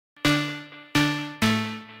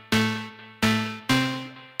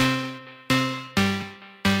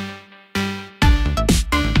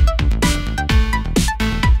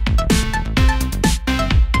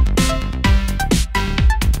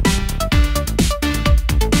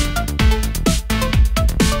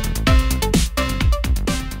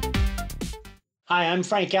I'm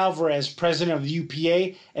Frank Alvarez, president of the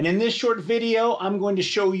UPA, and in this short video, I'm going to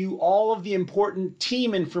show you all of the important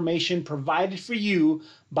team information provided for you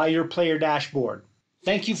by your player dashboard.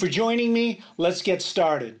 Thank you for joining me. Let's get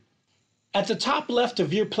started. At the top left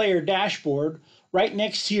of your player dashboard, right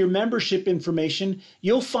next to your membership information,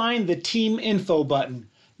 you'll find the Team Info button.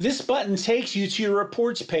 This button takes you to your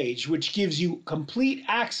reports page, which gives you complete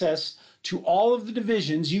access to all of the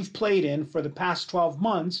divisions you've played in for the past 12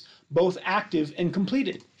 months, both active and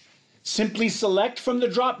completed. Simply select from the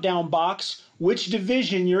drop-down box which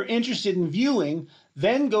division you're interested in viewing,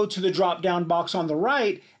 then go to the drop-down box on the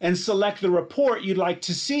right and select the report you'd like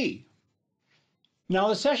to see. Now,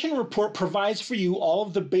 the session report provides for you all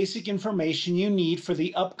of the basic information you need for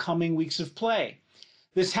the upcoming weeks of play.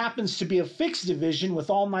 This happens to be a fixed division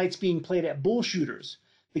with all nights being played at bull shooters.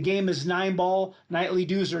 The game is 9-ball, nightly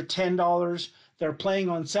dues are $10, they're playing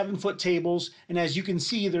on 7-foot tables, and as you can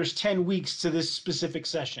see, there's 10 weeks to this specific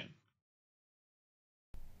session.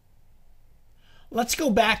 Let's go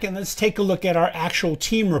back and let's take a look at our actual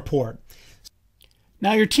team report.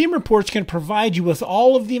 Now, your team report's going to provide you with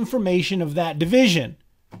all of the information of that division.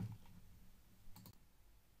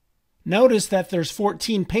 Notice that there's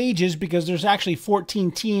 14 pages because there's actually 14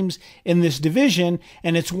 teams in this division,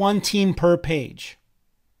 and it's one team per page.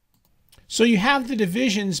 So you have the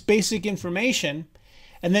division's basic information,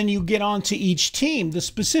 and then you get on to each team, the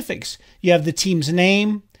specifics. You have the team's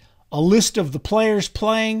name, a list of the players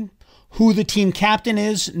playing, who the team captain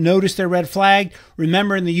is. Notice their red flag.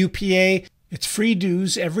 Remember, in the UPA, it's free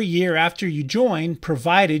dues every year after you join,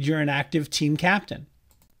 provided you're an active team captain.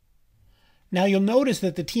 Now, you'll notice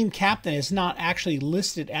that the team captain is not actually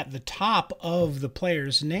listed at the top of the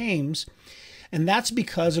players' names. And that's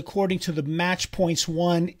because, according to the match points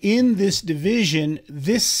won in this division,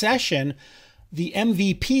 this session, the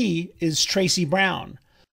MVP is Tracy Brown.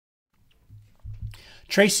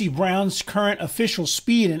 Tracy Brown's current official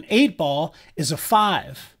speed in 8-ball is a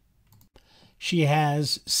 5. She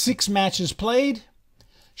has 6 matches played.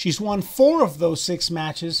 She's won 4 of those 6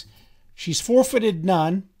 matches. She's forfeited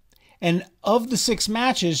none. And of the 6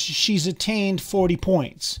 matches, she's attained 40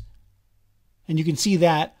 points. And you can see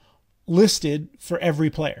that listed for every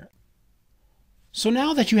player. So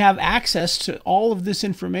now that you have access to all of this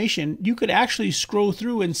information, you could actually scroll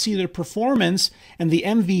through and see their performance and the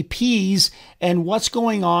MVPs and what's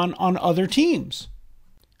going on other teams.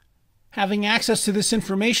 Having access to this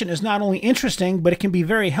information is not only interesting, but it can be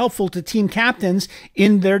very helpful to team captains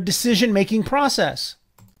in their decision-making process.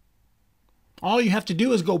 All you have to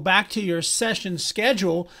do is go back to your session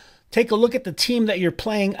schedule, take a look at the team that you're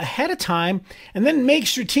playing ahead of time, and then make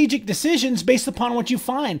strategic decisions based upon what you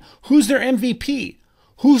find. Who's their MVP?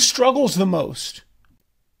 Who struggles the most?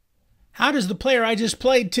 How does the player I just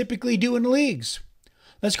played typically do in leagues?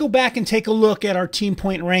 Let's go back and take a look at our team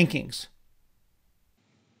point rankings.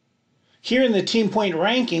 Here in the team point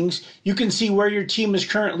rankings, you can see where your team is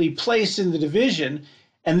currently placed in the division,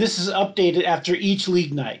 and this is updated after each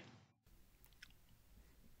league night.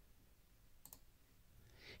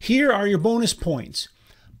 Here are your bonus points.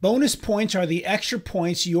 Bonus points are the extra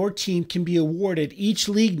points your team can be awarded each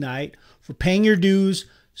league night for paying your dues,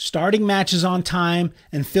 starting matches on time,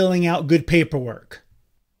 and filling out good paperwork.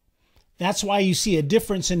 That's why you see a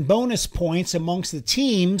difference in bonus points amongst the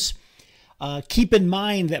teams. Keep in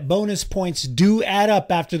mind that bonus points do add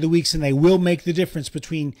up after the weeks, and they will make the difference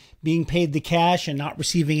between being paid the cash and not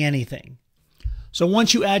receiving anything. So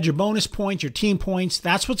once you add your bonus points, your team points,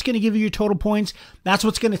 that's what's going to give you your total points. That's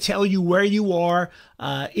what's going to tell you where you are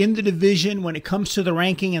in the division when it comes to the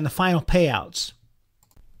ranking and the final payouts.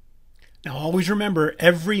 Now, always remember,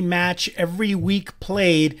 every match, every week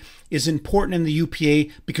played is important in the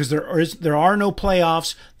UPA because there are no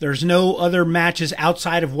playoffs. There's no other matches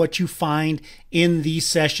outside of what you find in the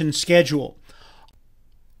session schedule.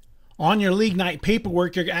 On your league night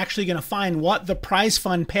paperwork, you're actually going to find what the prize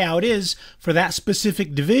fund payout is for that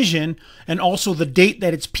specific division and also the date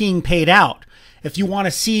that it's being paid out. If you want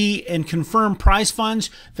to see and confirm prize funds,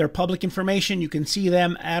 they're public information. You can see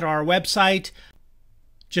them at our website.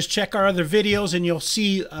 Just check our other videos and you'll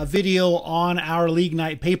see a video on our league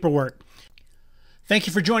night paperwork. Thank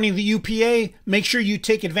you for joining the UPA. Make sure you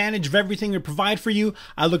take advantage of everything we provide for you.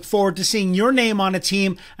 I look forward to seeing your name on a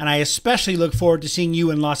team, and I especially look forward to seeing you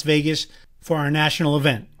in Las Vegas for our national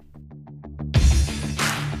event.